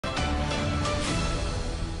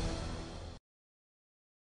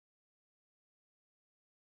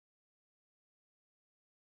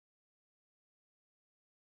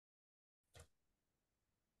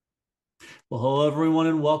Well, hello, everyone,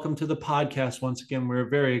 and welcome to the podcast. Once again, we're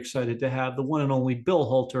very excited to have the one and only Bill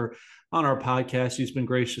Holter on our podcast. He's been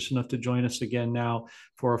gracious enough to join us again now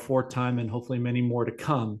for a fourth time and hopefully many more to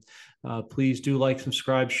come. Please do like,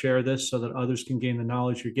 subscribe, share this so that others can gain the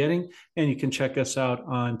knowledge you're getting. And you can check us out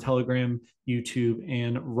on Telegram, YouTube,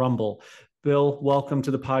 and Rumble. Bill, welcome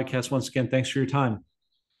to the podcast once again. Thanks for your time.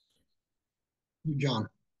 John.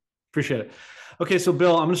 Appreciate it. Okay, so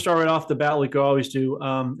Bill, I'm going to start right off the bat like I always do.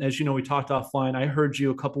 As you know, we talked offline. I heard you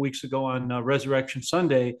a couple weeks ago on Resurrection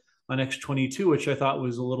Sunday on X22, which I thought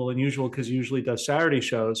was a little unusual because he usually does Saturday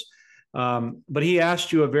shows. But he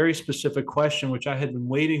asked you a very specific question, which I had been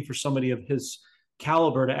waiting for somebody of his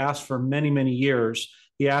caliber to ask for many, many years.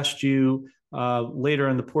 He asked you later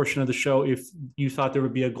in the portion of the show if you thought there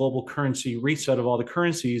would be a global currency reset of all the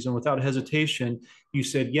currencies. And without hesitation, you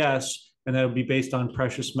said yes, and that would be based on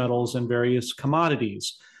precious metals and various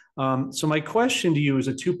commodities. So my question to you is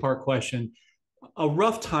a two-part question. A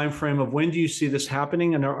rough time frame of when do you see this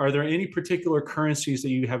happening, and are there any particular currencies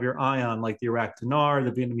that you have your eye on, like the Iraq dinar,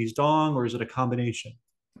 the Vietnamese dong, or is it a combination?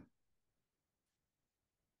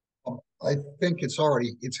 I think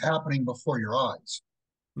it's happening before your eyes.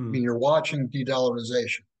 I mean, Hmm. you're watching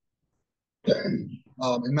de-dollarization. As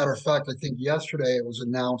a matter of fact, I think yesterday it was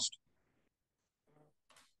announced.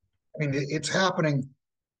 I mean, it's happening.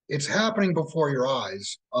 It's happening before your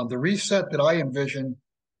eyes. The reset that I envision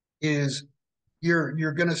is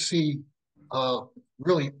you're going to see uh,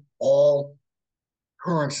 really all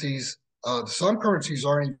currencies. Some currencies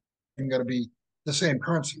aren't even going to be the same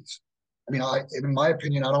currencies. I mean, in my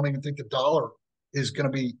opinion, I don't even think the dollar is going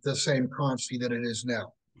to be the same currency that it is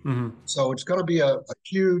now. Mm-hmm. So it's going to be a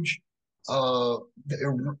huge. Uh,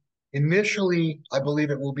 Initially, I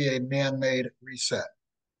believe it will be a man-made reset,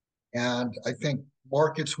 and I think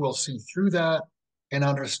markets will see through that and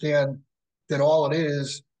understand that all it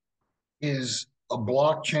is a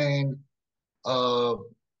blockchain uh,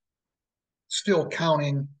 still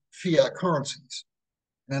counting fiat currencies.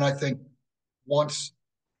 And I think once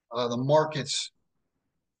the markets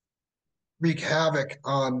wreak havoc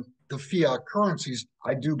on the fiat currencies,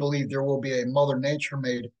 I do believe there will be a Mother Nature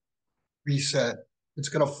made reset. It's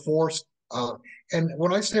going to force, and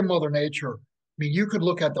when I say Mother Nature, I mean, you could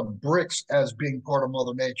look at the BRICS as being part of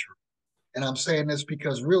Mother Nature. And I'm saying this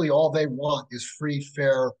because really all they want is free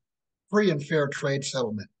and fair trade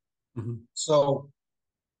settlement. Mm-hmm. So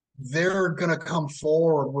they're going to come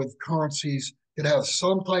forward with currencies that have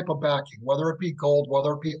some type of backing, whether it be gold,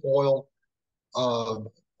 whether it be oil, uh,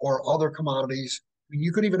 or other commodities. I mean,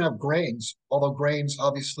 you could even have grains, although grains,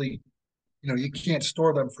 obviously, you can't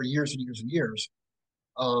store them for years and years and years.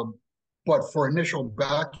 Um, but for initial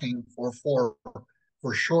backing or for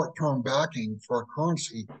short-term backing for a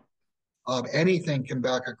currency, anything can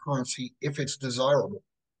back a currency if it's desirable.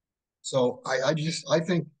 So I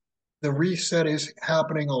think the reset is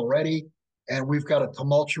happening already, and we've got a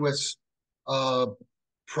tumultuous, uh,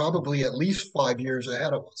 probably at least 5 years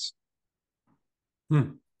ahead of us.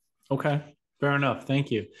 Hmm. Okay, fair enough.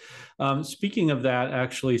 Thank you. Speaking of that,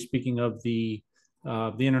 actually, speaking of the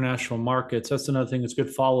international markets, that's another thing that's good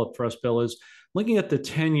follow up for us, Bill, is looking at the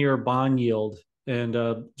 10-year bond yield. And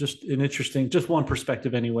just an interesting, just one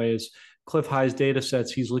perspective, anyways. Cliff High's data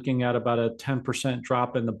sets, he's looking at about a 10%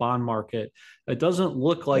 drop in the bond market. It doesn't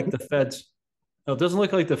look like the Fed's it doesn't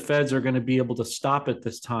look like the Feds are going to be able to stop it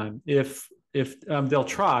this time. If they'll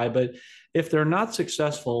try, but if they're not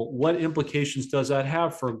successful, what implications does that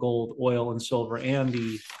have for gold, oil, and silver, and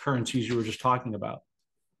the currencies you were just talking about?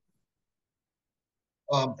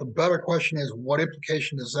 The better question is, what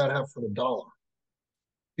implication does that have for the dollar?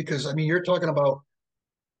 Because I mean, you're talking about.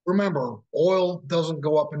 Remember, oil doesn't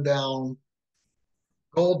go up and down.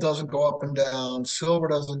 Gold doesn't go up and down. Silver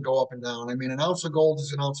doesn't go up and down. I mean, an ounce of gold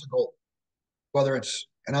is an ounce of gold, whether it's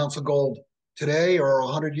an ounce of gold today or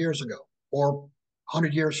 100 years ago or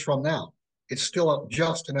 100 years from now. It's still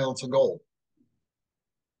just an ounce of gold.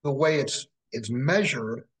 The way it's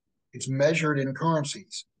measured in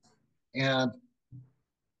currencies. And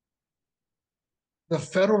the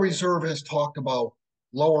Federal Reserve has talked about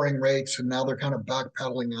lowering rates, and now they're kind of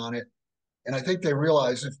backpedaling on it. And I think they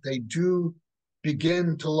realize if they do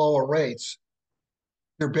begin to lower rates,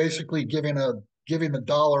 they're basically giving the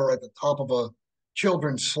dollar at the top of a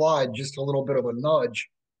children's slide just a little bit of a nudge,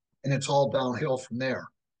 and it's all downhill from there.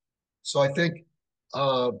 So I think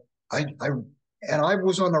uh, I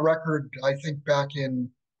was on the record, I think back in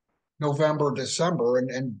November, December,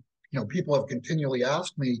 and people have continually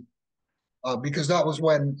asked me because that was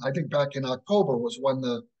when I think back in October was when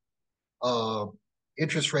the uh,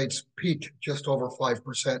 interest rates peaked just over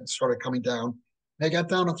 5% and started coming down. They got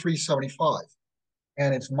down to 375.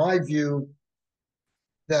 And it's my view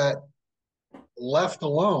that left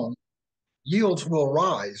alone, yields will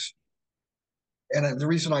rise. And the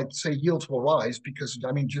reason I say yields will rise because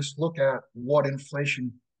I mean, just look at what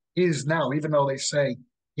inflation is now. Even though they say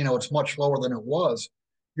it's much lower than it was,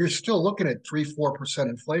 you're still looking at 3-4%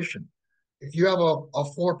 inflation. If you have a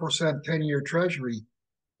 4% 10-year Treasury,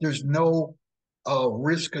 there's no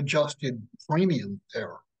risk adjusted premium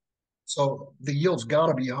there. So the yield's got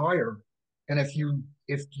to be higher. And if you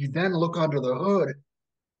then look under the hood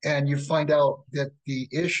and you find out that the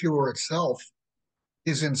issuer itself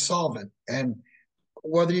is insolvent, and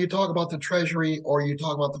whether you talk about the Treasury or you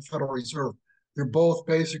talk about the Federal Reserve, they're both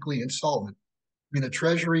basically insolvent. I mean, the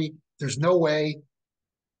Treasury, there's no way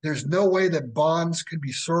that bonds could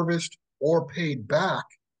be serviced or paid back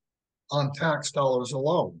on tax dollars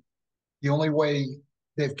alone. The only way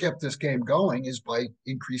they've kept this game going is by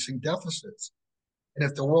increasing deficits. And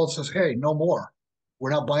if the world says, hey, no more, we're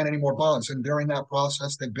not buying any more bonds, and during that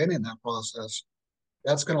process, they've been in that process,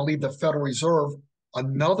 that's going to leave the Federal Reserve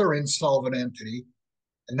another insolvent entity.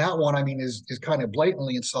 And that one, I mean, is kind of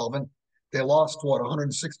blatantly insolvent. They lost what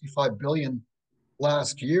 165 billion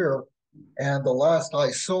last year, and the last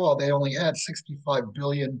I saw, they only had 65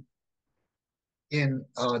 billion in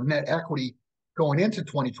net equity going into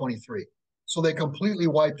 2023. So they completely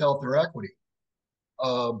wiped out their equity.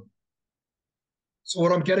 Um, so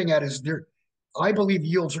what I'm getting at is I believe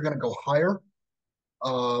yields are going to go higher.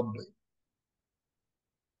 Um,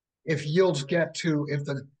 if yields get to if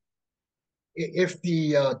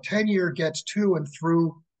the 10-year gets to and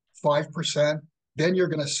through 5%, then you're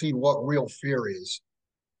going to see what real fear is.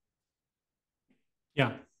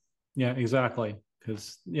 Yeah, yeah, exactly.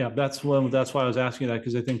 Because that's why I was asking that,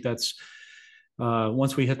 because I think that's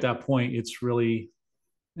once we hit that point, it's really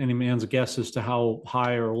any man's guess as to how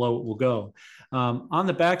high or low it will go. On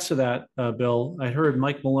the backs of that, Bill, I heard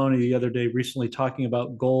Mike Maloney the other day recently talking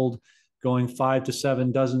about gold going 5 to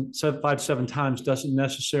 7 times doesn't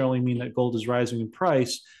necessarily mean that gold is rising in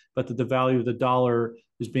price, but that the value of the dollar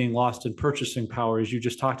is being lost in purchasing power, as you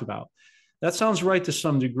just talked about. That sounds right to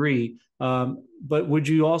some degree. But would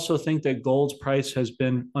you also think that gold's price has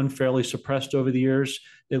been unfairly suppressed over the years,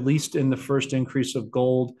 at least in the first increase of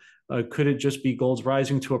gold? Could it just be gold's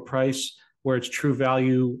rising to a price where its true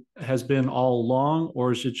value has been all along,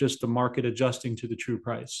 or is it just the market adjusting to the true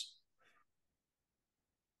price?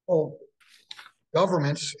 Well,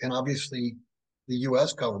 governments, and obviously the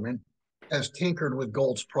US government, has tinkered with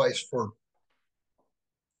gold's price for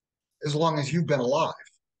as long as you've been alive.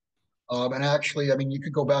 And actually, I mean, you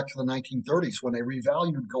could go back to the 1930s when they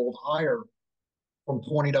revalued gold higher from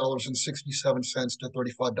 $20.67 to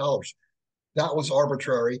 $35. That was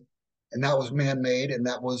arbitrary, and that was man-made, and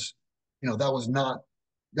that was, that was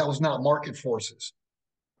not market forces.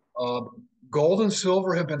 Uh, Gold and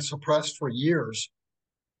silver have been suppressed for years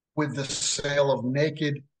with the sale of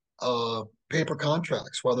naked paper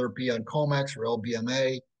contracts, whether it be on COMEX or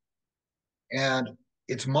LBMA. And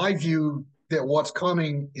it's my view that what's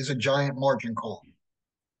coming is a giant margin call,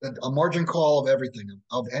 a margin call of everything,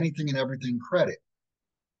 of anything and everything credit.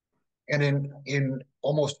 And in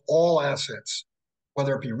almost all assets,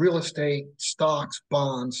 whether it be real estate, stocks,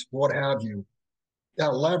 bonds, what have you,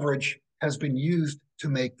 that leverage has been used to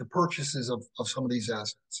make the purchases of some of these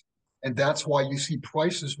assets. And that's why you see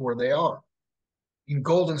prices where they are. In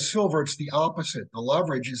gold and silver, it's the opposite. The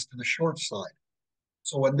leverage is to the short side.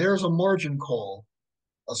 So when there's a margin call,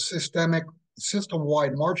 a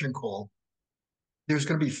system-wide margin call, there's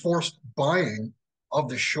going to be forced buying of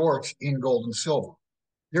the shorts in gold and silver.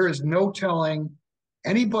 There is no telling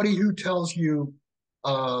anybody who tells you,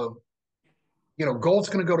 gold's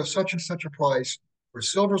going to go to such and such a price, or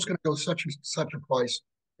silver's going to go such and such a price,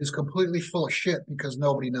 is completely full of shit because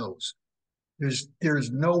nobody knows.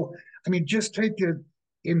 There's no, I mean, just take it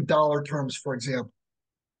in dollar terms, for example.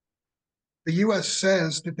 The U.S.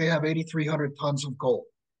 says that they have 8,300 tons of gold.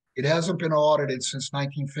 It hasn't been audited since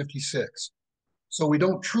 1956. So we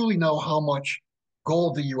don't truly know how much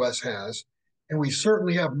gold the U.S. has. And we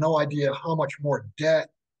certainly have no idea how much more debt,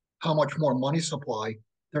 how much more money supply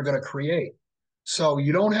they're going to create. So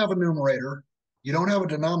you don't have a numerator, you don't have a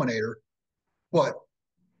denominator, but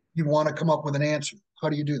you want to come up with an answer. How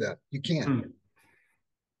do you do that? You can't.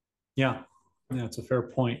 Yeah, that's a fair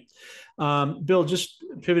point. Bill, just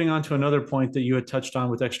pivoting on to another point that you had touched on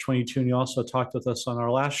with X22, and you also talked with us on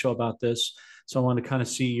our last show about this. So I wanted to kind of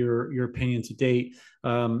see your opinion to date.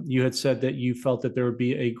 You had said that you felt that there would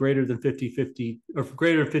be a greater than 50-50 or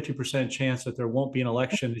greater than 50% chance that there won't be an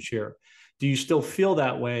election this year. Do you still feel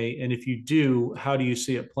that way? And if you do, how do you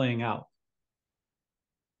see it playing out?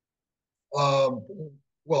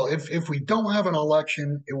 Well, if we don't have an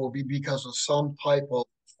election, it will be because of some type of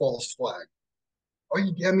false flag.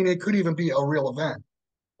 I mean, it could even be a real event,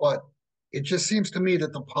 but it just seems to me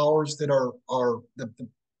that the powers that are the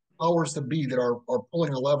powers that be that are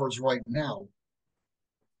pulling the levers right now,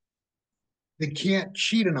 they can't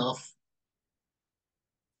cheat enough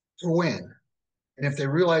to win. And if they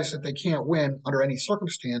realize that they can't win under any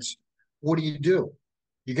circumstance, what do?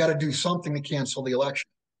 You got to do something to cancel the election.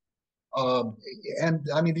 Um, and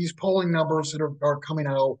I mean, these polling numbers that are coming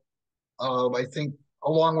out, I think,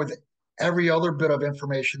 along with every other bit of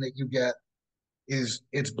information that you get,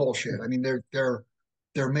 it's bullshit. I mean,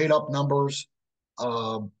 they're made up numbers.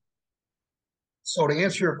 Um, so to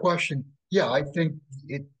answer your question, yeah, I think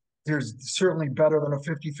it there's certainly better than a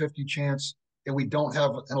 50-50 chance that we don't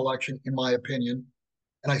have an election, in my opinion.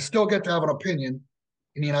 And I still get to have an opinion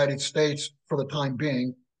in the United States for the time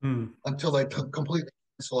being Hmm. until they completely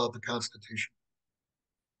cancel out the Constitution.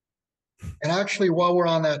 And actually, while we're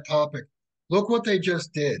on that topic, look what they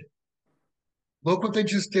just did. Look what they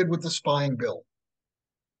just did with the spying bill.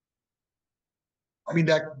 I mean,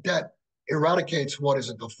 that eradicates, what is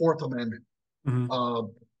it, the Fourth Amendment. Hmm. Uh,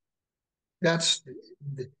 that's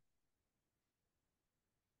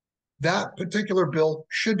that particular bill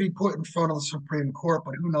should be put in front of the Supreme Court,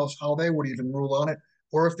 but who knows how they would even rule on it,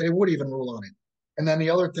 or if they would even rule on it. And then the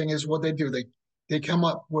other thing is what they do. They come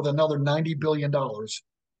up with another $90 billion to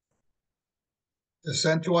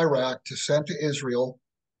send to Iraq, to send to Israel,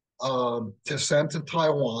 to send to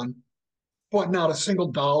Taiwan, but not a single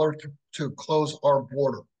dollar to close our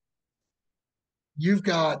border. You've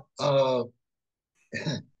got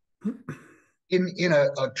in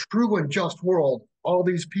a true and just world, all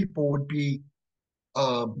these people would be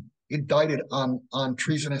indicted on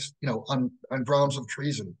treasonous, on grounds of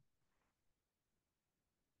treason.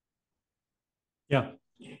 Yeah.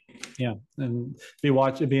 Yeah. And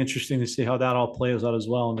it'd be interesting to see how that all plays out as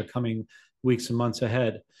well in the coming weeks and months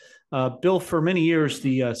ahead. Bill, for many years,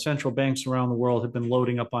 the central banks around the world have been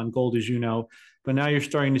loading up on gold, as you know, but now you're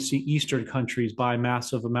starting to see Eastern countries buy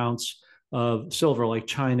massive amounts of silver, like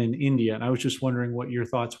China and India. And I was just wondering what your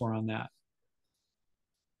thoughts were on that.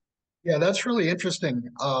 Yeah, that's really interesting.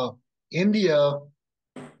 India,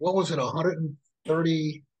 what was it,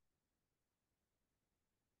 130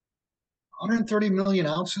 million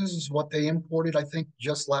ounces is what they imported, I think,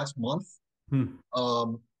 just last month. Hmm.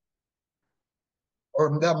 Um,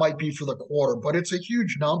 or that might be for the quarter, but it's a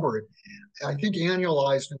huge number. I think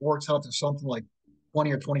annualized, it works out to something like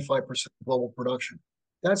 20 or 25% of global production.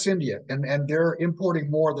 That's India, and they're importing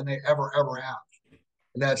more than they ever have.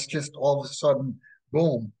 And that's just all of a sudden,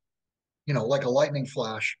 boom, like a lightning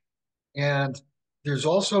flash. And there's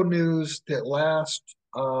also news that last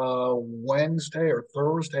Wednesday or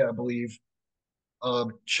Thursday, I believe,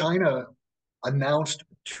 China announced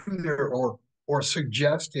to their or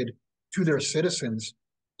suggested to their citizens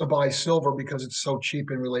to buy silver because it's so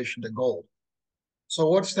cheap in relation to gold. So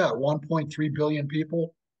what's that? 1.3 billion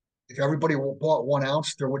people. If everybody bought 1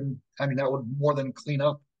 ounce, there wouldn't. I mean, that would more than clean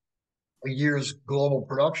up a year's global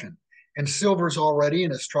production. And silver's already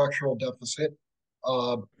in a structural deficit.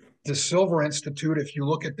 Uh, the Silver Institute, if you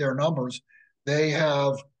look at their numbers, they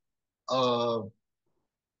have uh,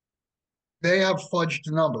 they have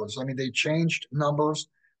fudged numbers. I mean, they changed numbers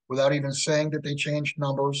without even saying that they changed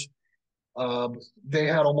numbers. Uh, they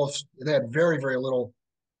had very little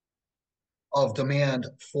of demand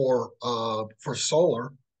for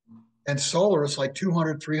solar, and solar is like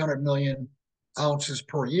 200, 300 million ounces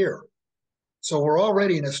per year. So we're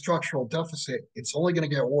already in a structural deficit. It's only going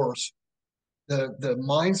to get worse. The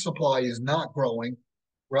mine supply is not growing.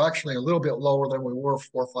 We're actually a little bit lower than we were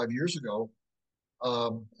 4 or 5 years ago.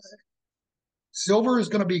 Um, Silver is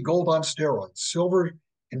going to be gold on steroids. Silver,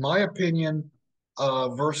 in my opinion,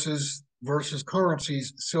 versus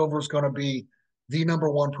currencies, silver is going to be the number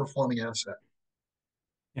one performing asset.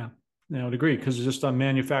 Yeah, I would agree because just on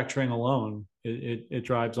manufacturing alone, it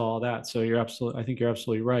drives all of that. So I think you're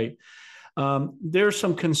absolutely right. There's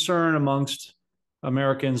some concern amongst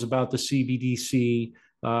Americans about the CBDC.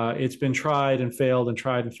 It's been tried and failed and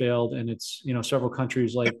tried and failed, and it's several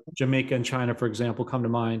countries like Jamaica and China, for example, come to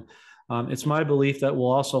mind. It's my belief that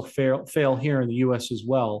we'll also fail here in the U.S. as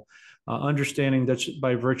well. Understanding that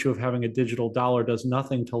by virtue of having a digital dollar does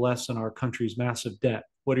nothing to lessen our country's massive debt.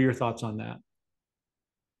 What are your thoughts on that?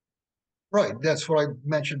 Right. That's what I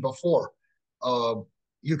mentioned before. Uh,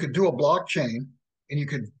 you could do a blockchain and you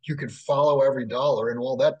could follow every dollar, and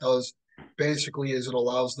all that does basically is it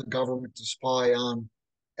allows the government to spy on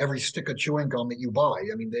every stick of chewing gum that you buy.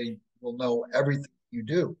 I mean, they will know everything you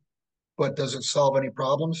do. But does it solve any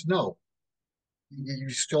problems? No. You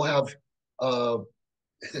still have uh,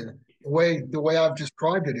 the way I've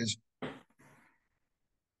described it is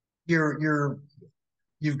you're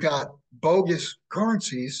you've got bogus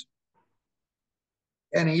currencies,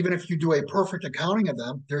 and even if you do a perfect accounting of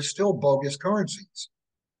them, they're still bogus currencies.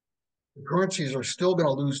 The currencies are still going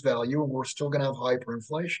to lose value, and we're still going to have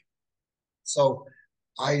hyperinflation. So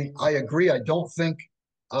I agree. I don't think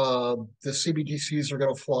the CBDCs are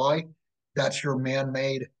going to fly. That's your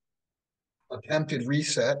man-made attempted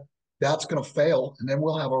reset. That's going to fail, and then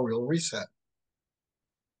we'll have a real reset.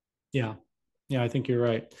 Yeah. Yeah, I think you're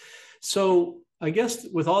right. So I guess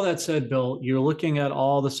with all that said, Bill, you're looking at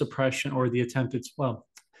all the suppression or the attempted, well,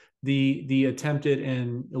 the attempted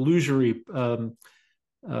and illusory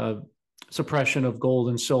uh, suppression of gold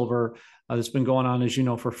and silver that's been going on, as you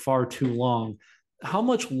know, for far too long. How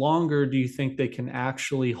much longer do you think they can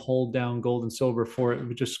actually hold down gold and silver before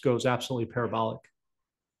it just goes absolutely parabolic?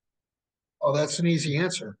 Oh, that's an easy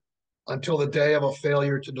answer. Until the day of a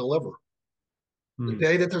failure to deliver. The Hmm.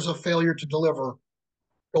 day that there's a failure to deliver,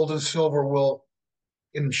 gold and silver will,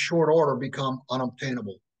 in short order, become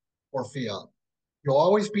unobtainable for fiat. You'll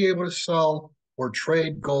always be able to sell or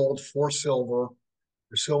trade gold for silver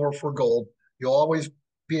or silver for gold. You'll always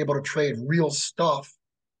be able to trade real stuff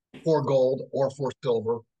for gold or for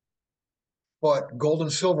silver, but gold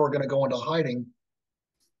and silver are going to go into hiding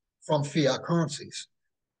from fiat currencies.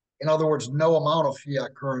 In other words, no amount of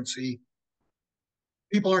fiat currency,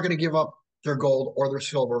 people aren't going to give up their gold or their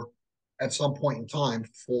silver at some point in time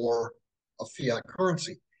for a fiat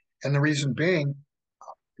currency. And the reason being, I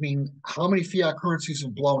mean, how many fiat currencies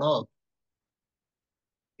have blown up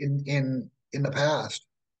in the past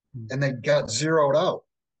and they got zeroed out?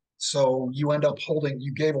 So you end up holding,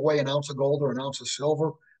 you gave away an ounce of gold or an ounce of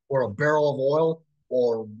silver or a barrel of oil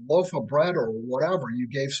or a loaf of bread or whatever. You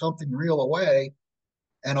gave something real away,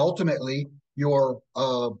 and ultimately your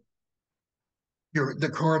the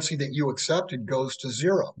currency that you accepted goes to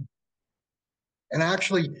zero. And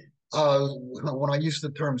actually, when I use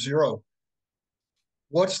the term zero,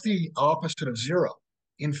 what's the opposite of zero?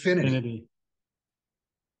 Infinity, Infinity.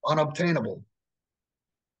 unobtainable.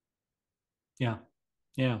 Yeah.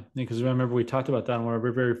 Yeah, because I remember we talked about that on one of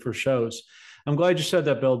our very first shows. I'm glad you said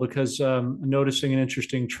that, Bill, because noticing an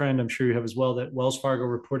interesting trend, I'm sure you have as well, that Wells Fargo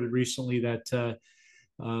reported recently that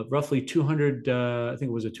roughly 200, I think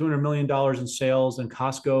it was a $200 million in sales in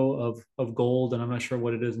Costco of gold, and I'm not sure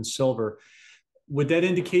what it is in silver. Would that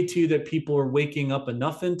indicate to you that people are waking up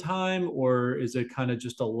enough in time, or is it kind of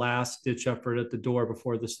just a last ditch effort at the door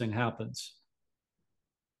before this thing happens?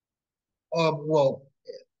 Well,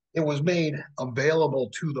 it was made available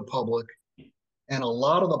to the public, and a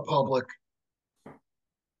lot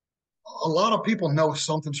of people know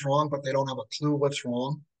something's wrong, but they don't have a clue what's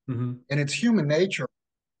wrong. Mm-hmm. And it's human nature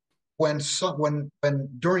when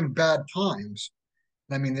during bad times.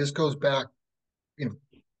 I mean, this goes back, a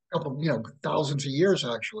couple, thousands of years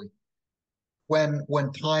actually.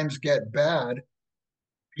 When times get bad,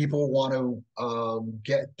 people want to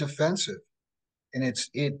get defensive, and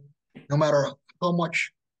it no matter how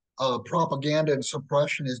much propaganda and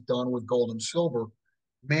suppression is done with gold and silver,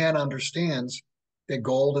 man understands that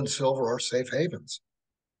gold and silver are safe havens.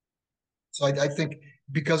 So I think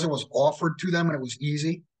because it was offered to them and it was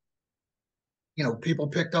easy, people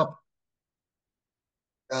picked up,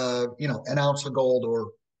 an ounce of gold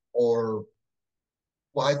or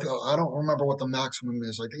well, I don't remember what the maximum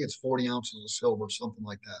is. I think it's 40 ounces of silver, something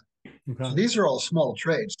like that. So Okay. these are all small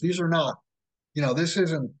trades. These are not, this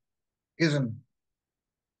isn't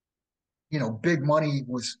big money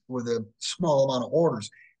with a small amount of orders.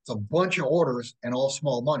 It's a bunch of orders and all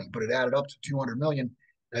small money, but it added up to 200 million.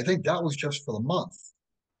 And I think that was just for the month,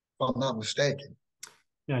 if I'm not mistaken.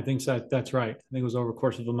 Yeah, I think that's right. I think it was over the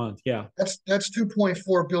course of a month. Yeah. That's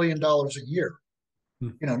 $2.4 billion a year. Hmm.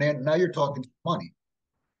 Now you're talking money.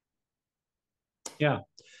 Yeah.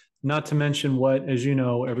 Not to mention what, as you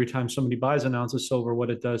know, every time somebody buys an ounce of silver, what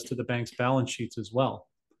it does to the bank's balance sheets as well.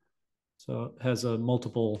 So it has a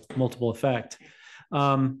multiple effect.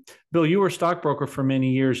 Bill, you were a stockbroker for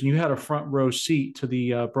many years, and you had a front row seat to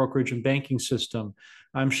the brokerage and banking system.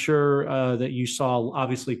 I'm sure that you saw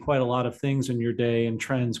obviously quite a lot of things in your day and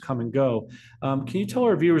trends come and go. Can you tell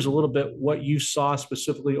our viewers a little bit what you saw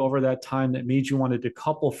specifically over that time that made you want to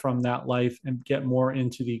decouple from that life and get more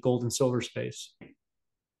into the gold and silver space?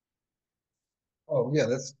 Oh yeah,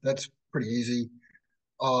 that's pretty easy.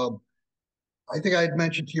 Um, I think I had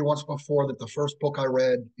mentioned to you once before that the first book I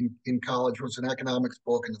read in college was an economics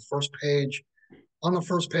book, and on the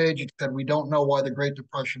first page, it said, "We don't know why the Great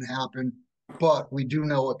Depression happened, but we do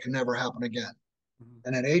know it can never happen again."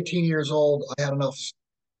 And at 18 years old, I had enough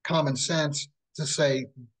common sense to say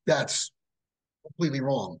that's completely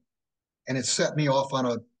wrong, and it set me off on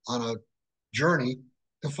a journey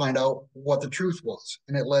to find out what the truth was,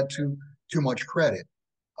 and it led to too much credit.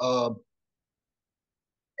 Uh,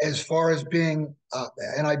 as far as being,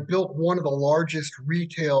 and I built one of the largest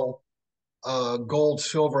retail gold,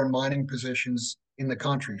 silver, and mining positions in the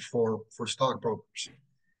country for stockbrokers.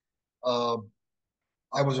 Uh,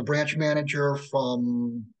 I was a branch manager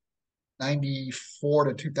from 94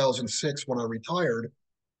 to 2006 when I retired.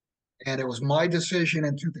 And it was my decision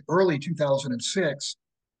in early 2006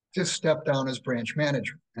 to step down as branch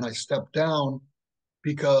manager. And I stepped down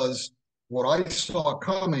because what I saw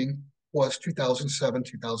coming was 2007,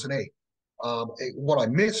 2008. What I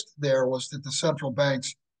missed there was that the central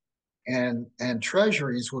banks and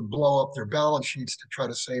treasuries would blow up their balance sheets to try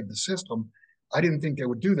to save the system. I didn't think they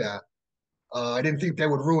would do that. I didn't think they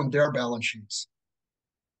would ruin their balance sheets.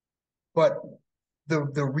 But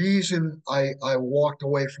the reason I walked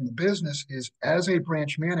away from the business is as a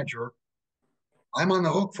branch manager, I'm on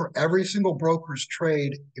the hook for every single broker's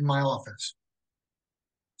trade in my office.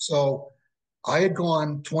 So I had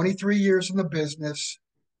gone 23 years in the business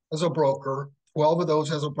as a broker, 12 of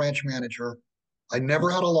those as a branch manager. I never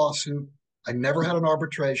had a lawsuit. I never had an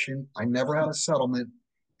arbitration. I never had a settlement.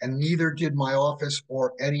 And neither did my office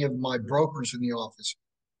or any of my brokers in the office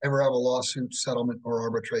ever have a lawsuit, settlement, or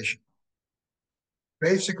arbitration.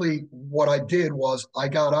 Basically, what I did was I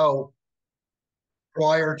got out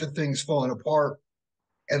prior to things falling apart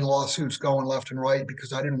and lawsuits going left and right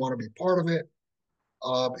because I didn't want to be part of it.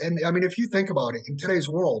 And I mean, if you think about it, in today's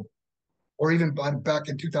world, or even back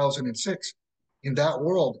in 2006, in that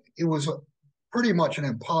world, it was pretty much an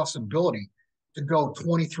impossibility to go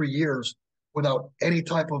 23 years without any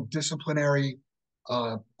type of disciplinary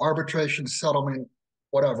arbitration, settlement,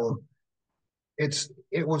 whatever. It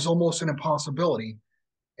was almost an impossibility,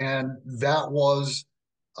 and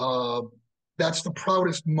uh, that's the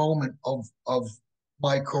proudest moment of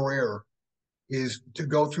my career is to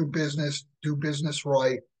go through business, do business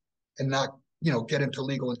right, and not get into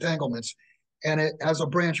legal entanglements. And as a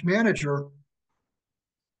branch manager,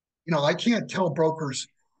 I can't tell brokers,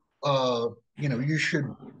 you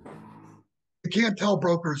should. You can't tell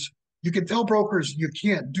brokers. You can tell brokers you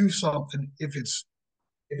can't do something if it's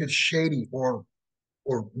shady or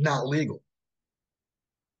not legal.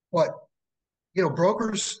 But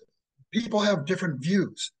brokers, people have different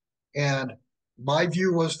views, and my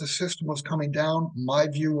view was the system was coming down. My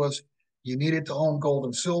view was you needed to own gold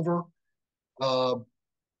and silver. Uh,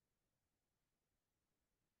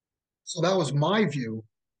 so that was my view.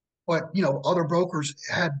 But other brokers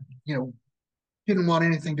had didn't want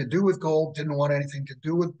anything to do with gold, didn't want anything to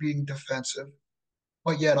do with being defensive.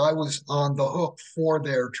 But yet I was on the hook for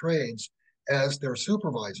their trades as their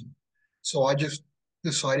supervisor. So I just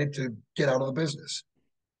decided to get out of the business.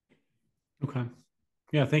 Okay.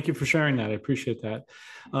 Yeah, thank you for sharing that. I appreciate that.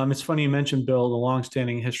 It's funny you mentioned, Bill, the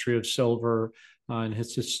longstanding history of silver and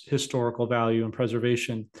its historical value and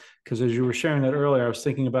preservation. Because as you were sharing that earlier, I was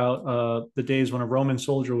thinking about the days when a Roman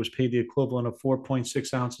soldier was paid the equivalent of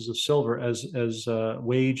 4.6 ounces of silver as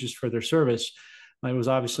wages for their service. It was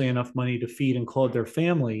obviously enough money to feed and clothe their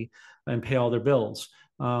family and pay all their bills.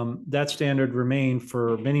 That standard remained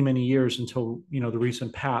for many, many years until the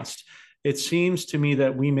recent past. It seems to me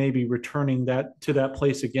that we may be returning that to that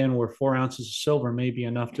place again where 4 ounces of silver may be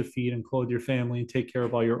enough to feed and clothe your family and take care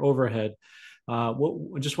of all your overhead.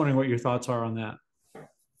 Just wondering what your thoughts are on that.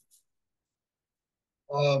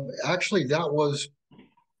 Actually, that was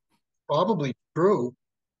probably true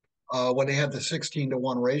when they had the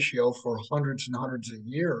 16-to-1 ratio for hundreds and hundreds of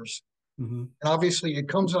years. Mm-hmm. And obviously,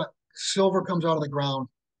 silver comes out of the ground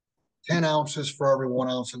 10 ounces for every 1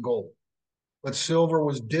 ounce of gold. But silver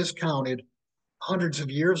was discounted hundreds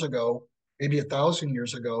of years ago, maybe 1,000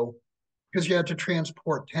 years ago, because you had to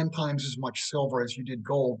transport 10 times as much silver as you did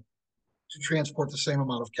gold to transport the same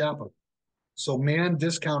amount of capital. So man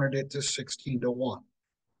discounted it to 16-to-1.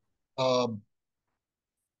 Um,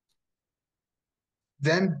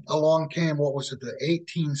 then along came, what was it, the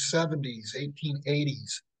 1870s,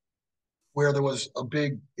 1880s, where there was a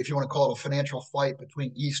big, if you want to call it a financial fight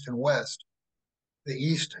between East and West. The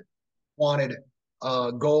East wanted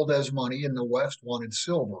gold as money, and the West wanted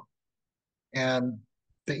silver, and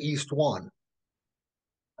the East won.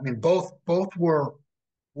 I mean, both were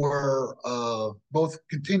both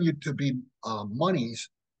continued to be monies,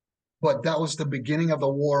 but that was the beginning of the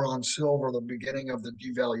war on silver, the beginning of the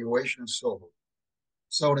devaluation of silver.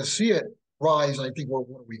 So to see it rise, I think what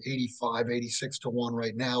are we, 85, 86-to-1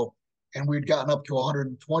 right now, and we'd gotten up to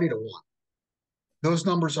 120-to-1. Those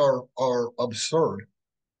numbers are absurd.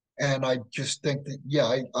 And I just think that,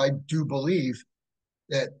 yeah, I do believe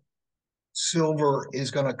that silver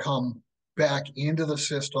is going to come back into the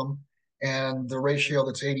system. and the ratio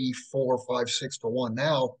that's 84, 5, 6 to 1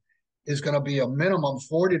 now is going to be a minimum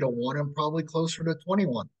 40 to 1 and probably closer to 20 to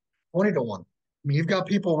 1. I mean, you've got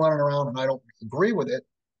people running around, and I don't agree with it.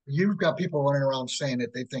 You've got people running around saying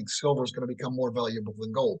that they think silver is going to become more valuable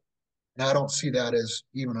than gold. And I don't see that as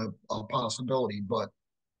even a possibility, but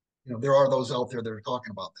there are those out there that are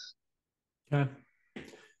talking about that. Okay.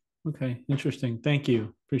 Okay, interesting. Thank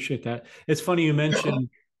you. Appreciate that. It's funny you mentioned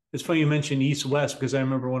East West, because I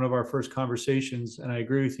remember one of our first conversations, and I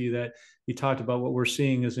agree with you that you talked about what we're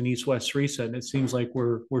seeing as an East West reset, and it seems like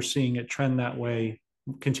we're seeing it trend that way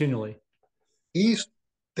continually. East,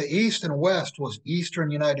 the East and West was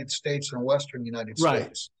Eastern United States and Western United Right.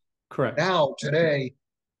 States. Correct. Now, today,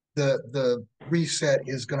 the reset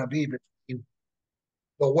is going to be between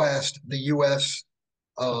the West, the U.S.,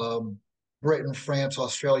 um, Britain, France,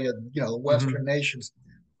 Australia, the Western Mm-hmm. nations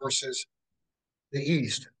versus the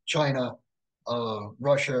East, China,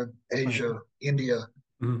 Russia, Right. Asia, India.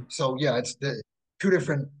 Mm-hmm. So yeah, it's the two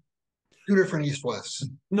different two different East Wests.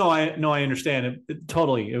 No, I understand it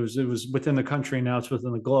totally. It was within the country, now it's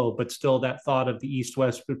within the globe, but still that thought of the East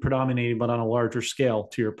West predominating, but on a larger scale.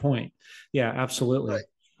 To your point, yeah, absolutely. Right.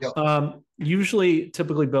 Yep. Usually,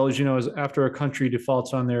 typically, Bill, as you know, is after a country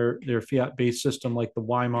defaults on their fiat based system, like the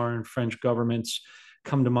Weimar and French governments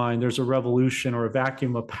come to mind. There's a revolution or a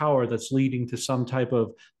vacuum of power that's leading to some type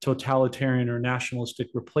of totalitarian or nationalistic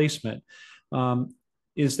replacement. Um,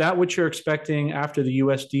 is that what you're expecting after the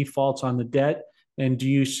U.S. defaults on the debt? And uh, do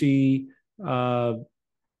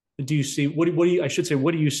you see what do you I should say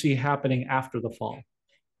what do you see happening after the fall?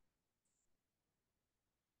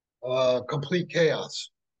 Complete chaos.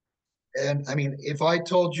 And I mean, if I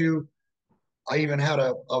told you I even had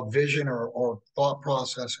a vision or thought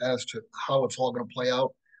process as to how it's all going to play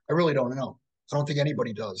out, I really don't know. I don't think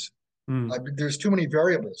anybody does. Mm, There's too many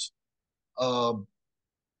variables. Um,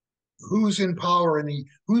 who's in power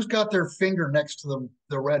who's got their finger next to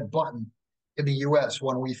the red button in the US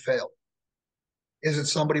when we fail? Is it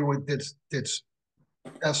somebody that's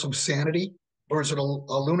has some sanity, or is it a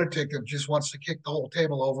lunatic that just wants to kick the whole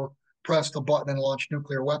table over, press the button, and launch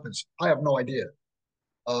nuclear weapons? I have no idea.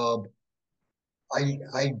 Uh, I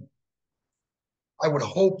I I would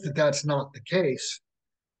hope that that's not the case.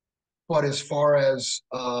 But as far as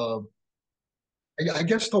I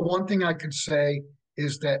guess the one thing I could say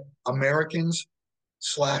is that Americans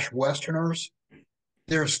slash Westerners,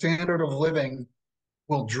 their standard of living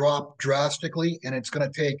will drop drastically, and it's going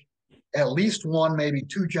to take at least one, maybe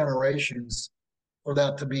two generations for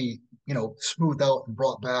that to be, smoothed out and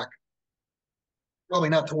brought back. Probably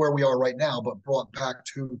not to where we are right now, but brought back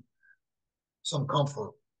to some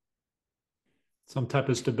comfort. some type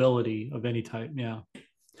of stability of any type. Yeah.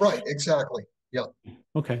 Right, exactly. Yeah.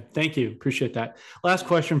 Okay. Thank you. Appreciate that. Last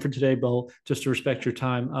question for today, Bill, just to respect your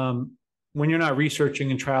time. When you're not researching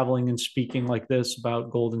and traveling and speaking like this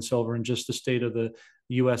about gold and silver and just the state of the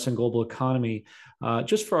US and global economy,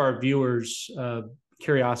 just for our viewers,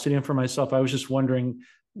 curiosity, and for myself, I was just wondering,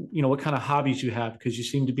 what kind of hobbies you have, because you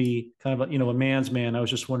seem to be kind of a man's man. I was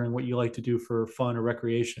just wondering what you like to do for fun or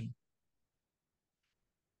recreation.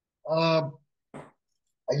 Uh,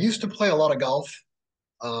 I used to play a lot of golf.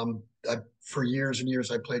 For years and years,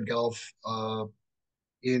 I played golf.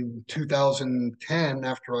 In 2010,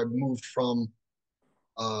 after I moved from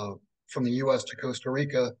the U.S. to Costa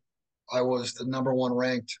Rica, I was the number one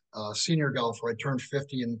ranked senior golfer. I turned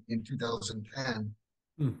 50 in 2010.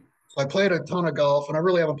 Hmm. So I played a ton of golf, and I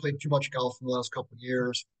really haven't played too much golf in the last couple of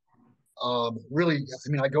years. Really, I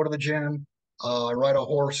mean, I go to the gym, I ride a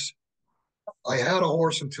horse. I had a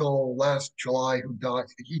horse until last July who died.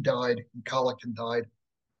 He died, he colicked and died.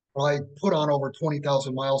 I put on over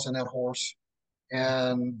 20,000 miles on that horse.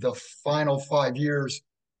 And the final 5 years,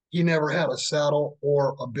 he never had a saddle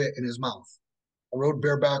or a bit in his mouth. I rode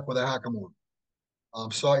bareback with a hackamore.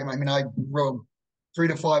 So I mean, I rode 3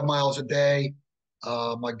 to 5 miles a day.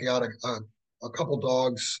 I got a couple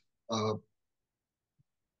dogs,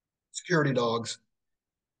 security dogs,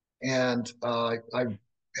 and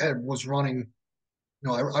was running.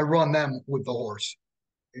 I run them with the horse.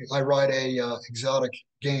 I ride a exotic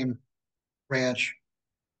game ranch,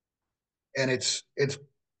 and it's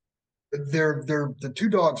they're the two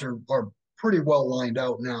dogs are pretty well lined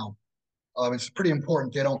out now. It's pretty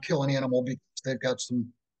important they don't kill an animal because they've got some,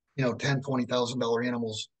 $10,000, $20,000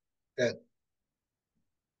 animals that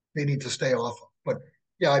they need to stay off of. But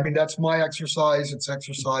yeah, I mean that's my exercise. It's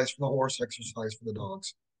exercise for the horse, exercise for the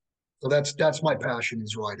dogs. So that's my passion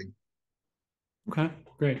is riding. Okay,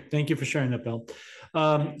 great. Thank you for sharing that, Bill.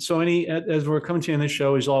 So, as we're coming to the end of this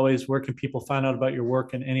show, as always, where can people find out about your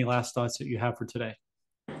work and any last thoughts that you have for today?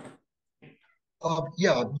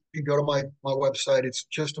 Yeah, you can go to my website. It's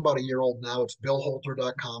just about a year old now. It's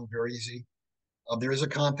billholter.com. Very easy. There is a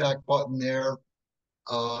contact button there.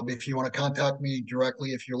 If you want to contact me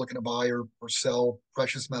directly, if you're looking to buy or sell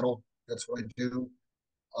precious metal, that's what I do.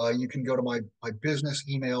 You can go to my business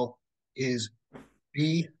email is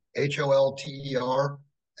bholter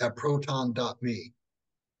at proton.me.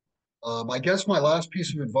 I guess my last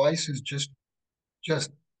piece of advice is just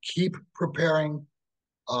keep preparing,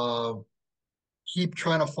 uh, keep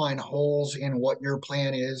trying to find holes in what your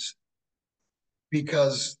plan is,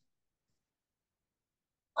 because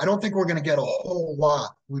I don't think we're going to get a whole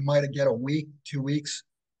lot. We might get a week, 2 weeks.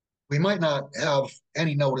 We might not have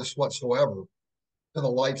any notice whatsoever to the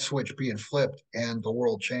light switch being flipped and the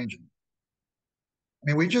world changing. I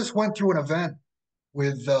mean, we just went through an event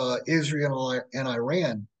with Israel and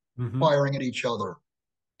Iran Mm-hmm. firing at each other.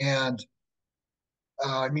 And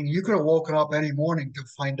I mean, you could have woken up any morning to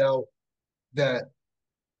find out that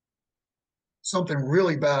something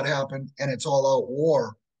really bad happened and it's all out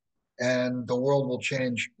war and the world will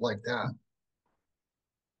change like that.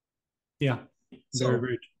 Yeah, very, So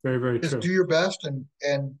very, very, very just true. do your best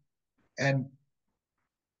and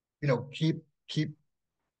keep keep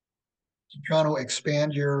trying to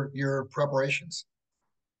expand your preparations.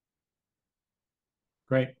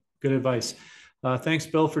 Great. Good advice. Thanks,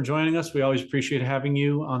 Bill, for joining us. We always appreciate having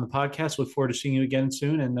you on the podcast. Look forward to seeing you again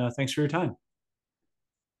soon. And thanks for your time.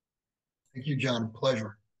 Thank you, John.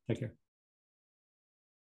 Pleasure. Take care.